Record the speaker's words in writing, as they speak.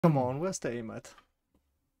Come on, where's the aim at?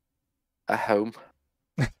 At home.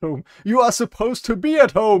 Home. You are supposed to be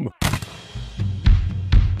at home!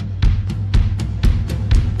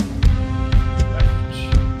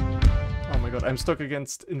 Oh my god, I'm stuck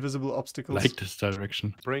against invisible obstacles. Like this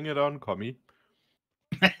direction. Bring it on, commie.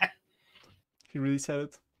 He really said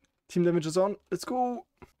it. Team damage is on. Let's go!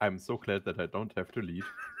 I'm so glad that I don't have to lead.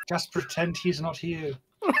 Just pretend he's not here.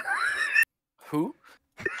 Who?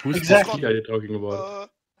 Who's Exactly. Basti are you talking about?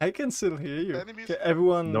 I can still hear you. Enemies. Okay,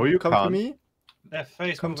 everyone No, you come can't. to me. Their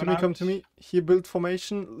face Come to moving me, come out. to me. Here, build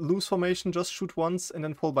formation, lose formation, just shoot once and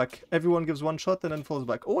then fall back. Everyone gives one shot and then falls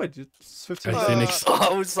back. Oh, wait, it's 15 I seconds. see nix.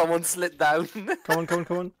 Oh, someone slid down. Come on, come on,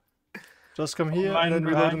 come on. Just come here Line and then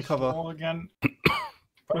reload and behind, cover. fall again.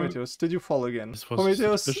 Prometheus, did you fall again? This was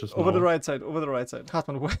Prometheus, suspicious over the now. right side, over the right side.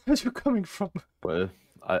 Hartmann, where are you coming from? Well,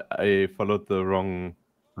 I followed the wrong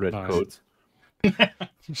red Nice. code.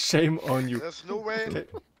 Shame on you. There's no way. Okay,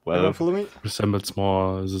 Well, everyone follow me, Resembles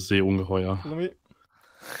more the Seeungeheuer. follow me.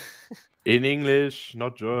 in English,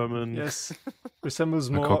 not German. Yes, resembles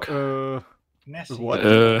A more, cock. Nessie. What?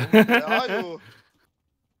 Where are you?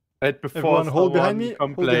 And before everyone hold behind someone me,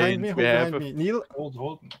 hold behind me, complains, hold behind me. Kneel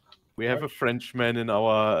Hold. we have a Frenchman in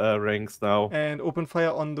our ranks now. and open fire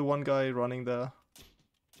on the one guy running there.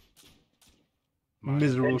 My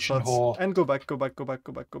Miserable attention shots. whore. And go back, go back, go back,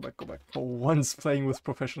 go back, go back, go back. For once playing with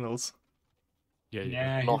professionals. Yeah, yeah.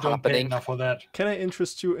 Yeah, you Not don't pay happening. enough for that. Can I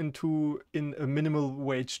interest you in a minimal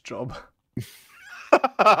wage job?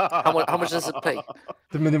 How much does it pay?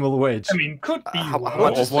 The minimal wage. I mean, could be How worse.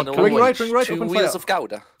 much is What? minimum Ring right, wage? ring right, 2 open wheels fire. of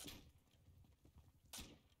Gouda.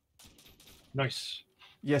 Nice.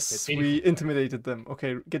 Yes, It's we intimidated them.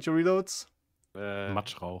 Okay, get your reloads.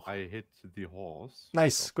 Matschrauch. I hit the horse.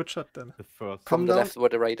 Nice, good shot then. The first. From Come the down. left where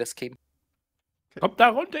the raiders came. Kommt da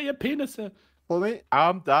runter, ihr Penisse! Follow me.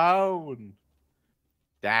 I'm down.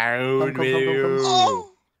 Down Come, with come. you.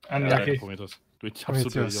 Oh! Unlucky. Prometheus. Du absoluter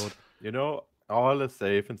Prometheus. Idiot. You know, all is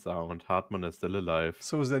safe and sound. Hartmann is still alive.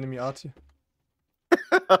 So is the enemy Artie.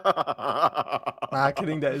 Ah,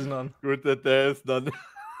 kidding, there is none. Good that there is none.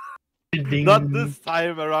 Ding. Not this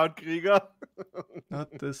time around, Krieger.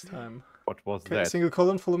 Not this time. What was Okay, that? single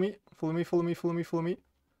column, follow me. Follow me, follow me, follow me, follow me.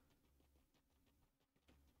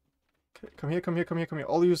 Okay, come here, come here, come here, come here.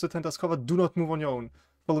 All use the tent as cover. Do not move on your own.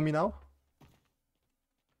 Follow me now.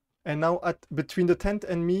 And now between the tent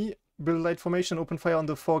and me, build light formation, open fire on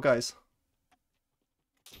the 4 guys.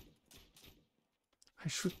 I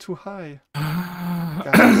shoot too high.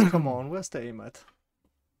 Guys, come on, where's the aim at?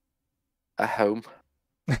 At home.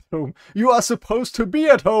 Home. You are supposed to be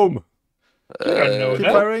at home! don't know Keep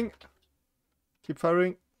that. firing. Keep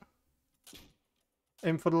firing.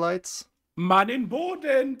 Aim for the lights. Mann in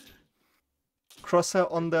Boden! Crosshair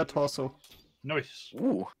on their torso. Nice.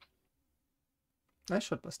 Ooh. Nice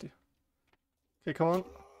shot, Basti. Okay, come on.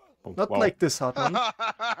 Oh, Not wow. like this, Hartmann.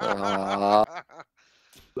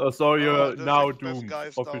 So you're Oh, the now second best doomed, guy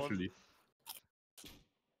is down. officially.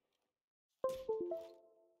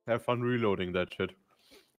 Have fun reloading that shit.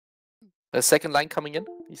 The second line coming in.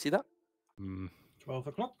 You see that? 12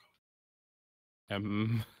 o'clock.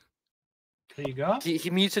 Um, Krieger. He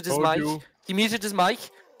muted his Told mic. you. He muted his mic.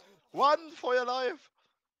 Run for your life!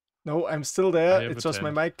 No, I'm still there. I have It's a just my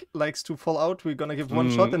 10. mic likes to fall out. We're gonna give one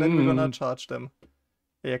shot and then we're gonna charge them.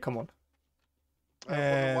 Yeah, come on. From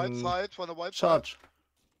the white And side, from the white charge.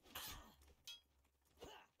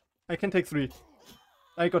 I can take 3.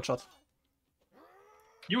 I got shot.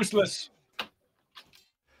 Useless.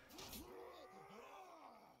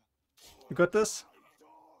 You got this?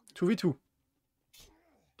 2v2.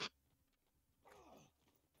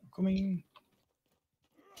 Coming.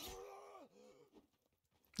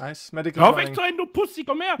 Nice. Medic is Hör auf running. weg zu rennen, du Pussy,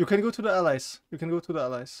 komm her! You can go to the allies. You can go to the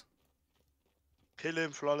allies. side. Kill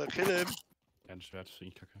him, Flolle, kill him! Ja, ein Schwert,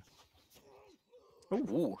 finde ich kacke.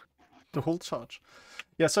 Ooh. The whole charge.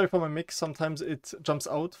 Yeah, sorry for my mic. Sometimes it jumps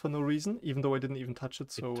out for no reason, even though I didn't even touch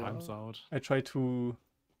it. So Time's out. I try to,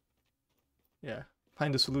 yeah,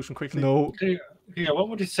 find a solution quickly. No, Krieger, what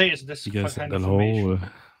would you say is this You guys kind in of the formation? hole.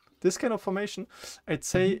 this kind of formation, I'd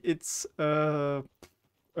say it's a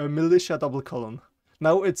militia double column.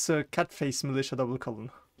 Now it's a cat face militia double column.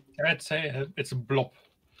 I'd say it's a blob.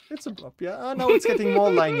 It's a blob, yeah. Now it's getting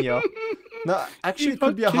more linear. No, actually, it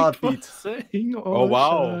could be a heartbeat. Oh,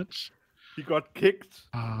 wow. He got kicked.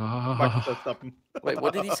 Ah. Max Verstappen. Wait,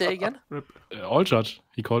 what did he say again? All charge.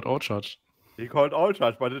 He called all charge. He called all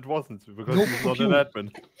charge, but it wasn't because No, he's not you. an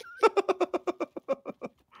admin.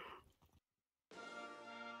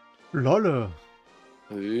 Lolle.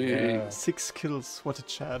 Ooh. 6 kills. What a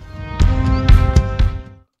Chad.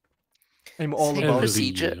 I'm all Same about it.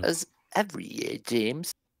 procedure year. as every year,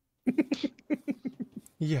 James.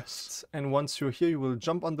 Yes. And once you're here, you will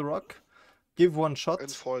jump on the rock, give one shot,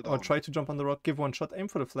 And fall or down. try to jump on the rock, give one shot, aim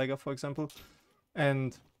for the flagger, for example,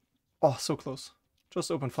 and oh, so close.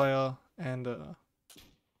 Just open fire and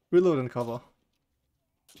reload and cover.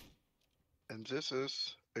 And this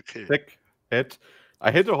is a kill. Sick. Hit.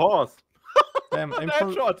 I hit a horse. Aim Bad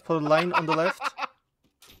for, shot. for the line on the left.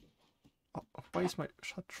 Oh, why is my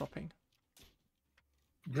shot dropping?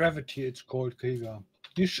 Gravity, it's called Krieger.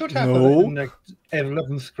 You should have No. it in like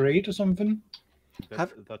 11th grade or something.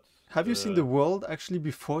 Have you seen the world actually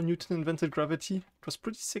before Newton invented gravity? It was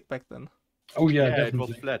pretty sick back then. Oh yeah, Yeah, it was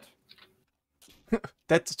definitely. flat.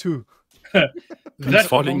 That too. Things That's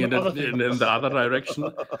falling among in, other the, things. in the other direction.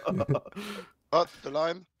 But the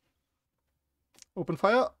line. Open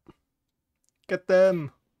fire. Get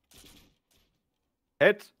them.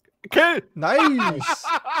 Hit. Kill. Nice.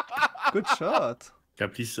 Good shot. Yeah,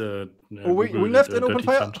 please. Oh, wing Google, left and open dirty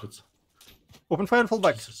fire. Sanchez. Open fire and fall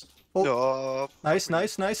back. Jesus. Ja. Nice,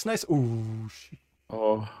 nice, nice, nice. Ooh, shit.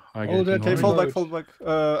 Oh, I Oh, get that- Okay, annoyed. fall back, Reload. fall back.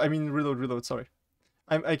 I mean reload. Sorry.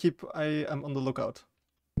 I am on the lookout.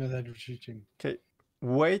 No, that was cheating.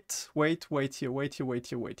 Wait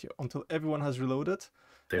here until everyone has reloaded.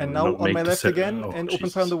 They And will now not on make my the left set- again oh, and open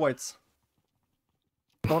fire on the Jesus. whites.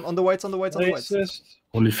 On the whites. Racist.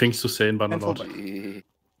 Only things to say, but And not fall out. back.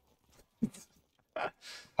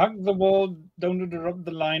 Hug the wall, don't interrupt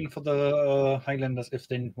the line for the Highlanders if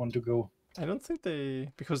they want to go. I don't think they,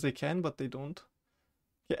 because they can, but they don't.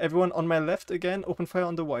 Yeah, everyone on my left again, open fire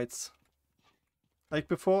on the whites. Like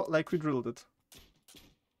before, like we drilled it.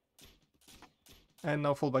 And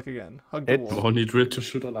now fall back again. Hug the Hit. wall. Only drill to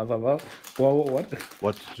shoot on other wall. Whoa, what?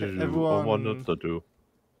 What to do Everyone- or what not to do?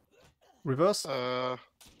 Reverse. Follow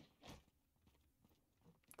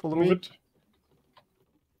Move me. it.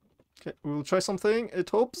 Okay, we will try something. It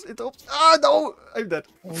hopes. Ah, no! I'm dead.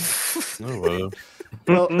 Oh, well.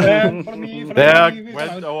 Well, Follow me, follow There me,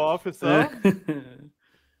 went out. our officer.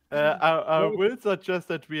 I will suggest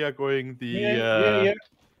that we are going Yeah.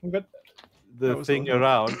 But That the was thing awesome.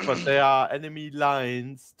 around, but there are enemy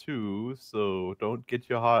lines too, so don't get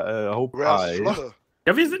your hope Where's high. Flolle?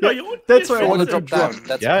 Ja, wir sind doch hier unten. that's Wir why I stehen wanted Wanna to da. drop drop. down.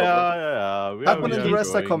 That's Yeah, the problem. yeah. We Hartmann we and the are rest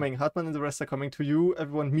are going. coming. Hartmann and the rest are coming to you.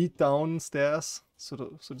 Everyone meet downstairs, so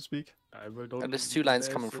to speak. I will don't- And there's two lines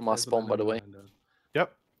coming from our there's spawn, by the way.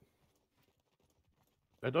 Yep.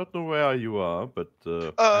 I don't know where you are, but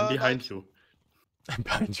I'm behind you. I'm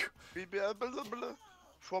behind you.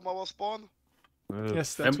 From our spawn.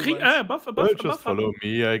 Yes, there are two Krieg, lines. above, well, above, just above. follow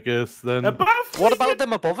me, I guess. Then Above! What about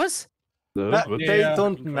them above us? They Yeah.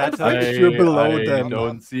 don't matter I, if you're below I them.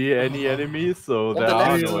 don't see any enemies, so On there the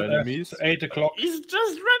are left. no enemies. 8 o'clock. He's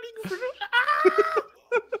just running through.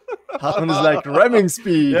 Hartmann is like ramming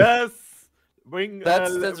speed. Yes. Wing.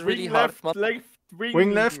 That's wing really left, Hartmann. left, wing.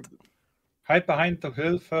 Wing left. Hide behind the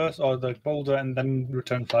hill first or the boulder and then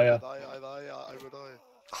return fire. I will die.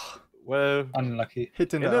 Well, Unlucky.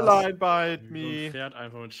 Hit in in the a ass. line behind So ein me, Pferd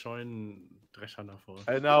einfach mit Scheunendreschern davor.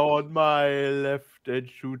 and now on my left and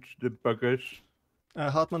shoot the buggers.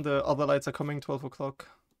 Hartmann, the other lights are coming 12 o'clock.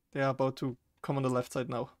 They are about to come on the left side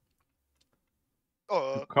now.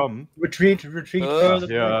 Come. Retreat further.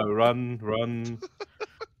 Yeah, run.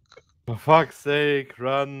 For fuck's sake,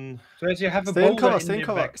 run. So as you have a Stay in boulder cover, in stay in your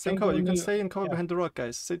cover, back, stay in don't cover. go You can the- stay in cover yeah. behind the rock,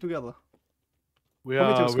 guys. Stay together. We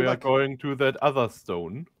Prometheus, are go we are back. going to that other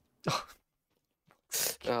stone.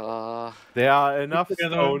 Uh, There are enough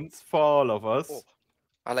together. stones for all of us. Oh.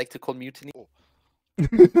 I like to call mutiny.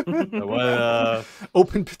 Well,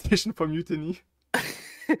 Open petition for mutiny.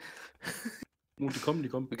 Oh, die kommen.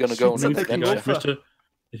 We're gonna go Shoots on attacking the Ja,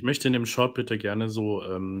 ich möchte in dem Short bitte gerne so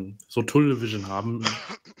Tunnel Vision haben,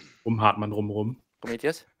 um Hartmann rumrum.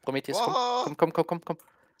 Prometheus, Wow. komm.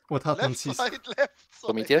 What Hartmann Left sees. side, left side.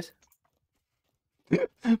 Prometheus.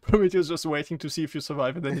 Prometheus just waiting to see if you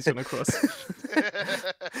survive and then he's gonna cross.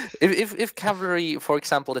 If cavalry, for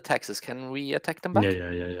example, attacks us, can we attack them back? Ja.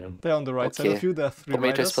 They're on the right side of Okay. you. There are 3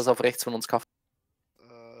 Prometheus, riders. pass auf rechts von uns Kaff.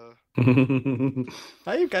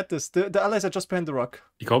 Ah, you got this. The allies are just behind the rock.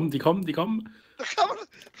 Die kommen.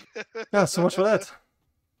 Yeah, so much for that.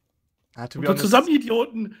 To be Kommt honest. zusammen,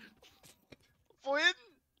 Idioten! Wohin?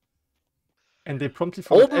 And they promptly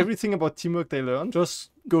forget Oben. everything about teamwork they learned.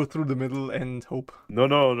 Just go through the middle and hope. no.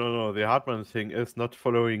 The Hartmann thing is not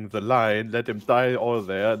following the line. Let him die all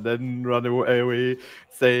there, then run away,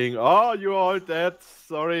 saying, "Oh, you're all dead.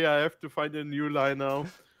 Sorry, I have to find a new line now."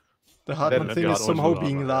 The Hartmann Then thing the is Hartmann somehow will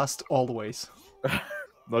being armor. last always.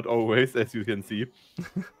 Not always, as you can see.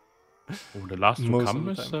 Oh, the last to Most come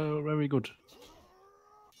of the is very good.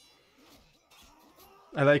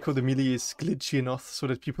 I like how the melee is glitchy enough so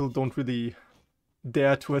that people don't really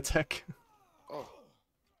dare to attack. Oh.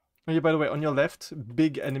 Oh yeah, by the way, on your left,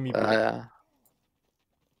 big enemy blue. Yeah.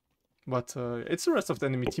 But it's the rest of the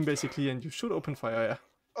enemy team basically, and you should open fire, yeah.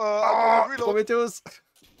 I'm gonna reload. Prometheus!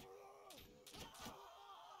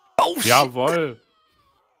 Oh shit! Jawohl!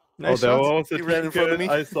 Nice oh, there shot. was a He ran in front of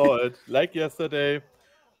ticket. me. I saw it. Like yesterday.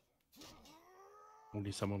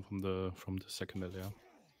 Only someone from the second area.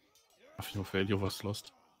 Nothing of value was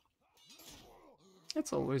lost.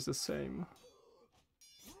 It's always the same.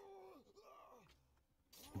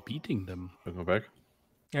 Beating them. I'll go back.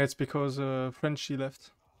 Yeah, it's because Frenchie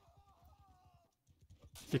left.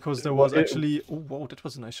 Because there was actually... Oh, wow, that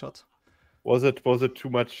was a nice shot. Was it too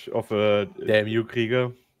much of a damn you,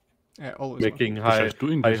 Krieger? Yeah, always. Making Was high ich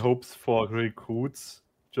doing high this? hopes for recruits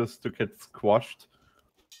just to get squashed.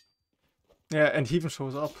 Yeah, and he even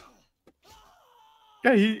shows up.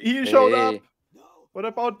 Yeah, he showed up. Hey. What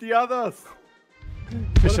about the others?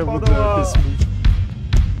 Fischer about would this move.